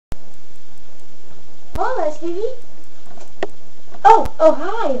Hola, Stevie. Oh,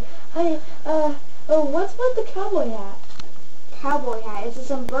 hi. What's with the cowboy hat? Cowboy hat. It's a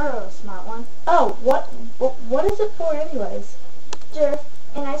sombrero, smart one. Oh, what is it for anyways? Derf,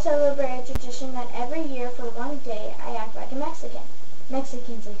 and I celebrate a tradition that every year for one day I act like a Mexican.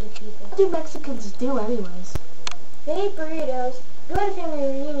 Mexicans are good people. What do Mexicans do anyways? They eat burritos, go to family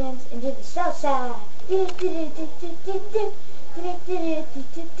reunions, and do the salsa.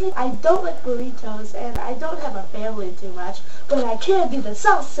 I don't like burritos, and I don't have a family too much, but I can do the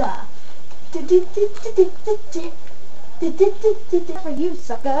salsa. For you,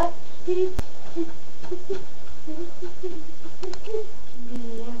 sucker. The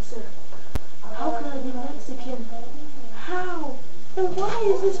answer. How can I be Mexican? How? And why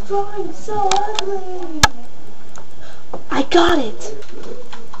is this drawing so ugly? I got it!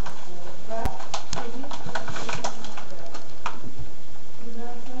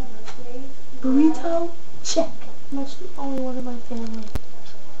 Burrito? Check. Much the only one in my family.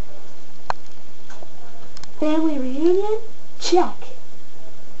 Family reunion? Check.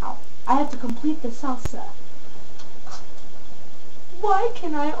 Now, I have to complete the salsa. Why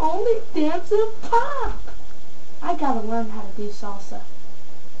can I only dance and pop? I gotta learn how to do salsa.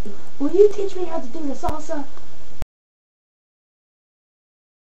 Will you teach me how to do the salsa?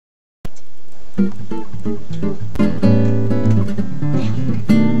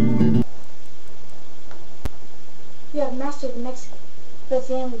 You have mastered the Mexican, but it's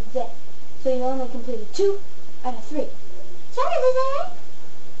the end of the day, so you only completed 2 out of 3. Sorry, Jose.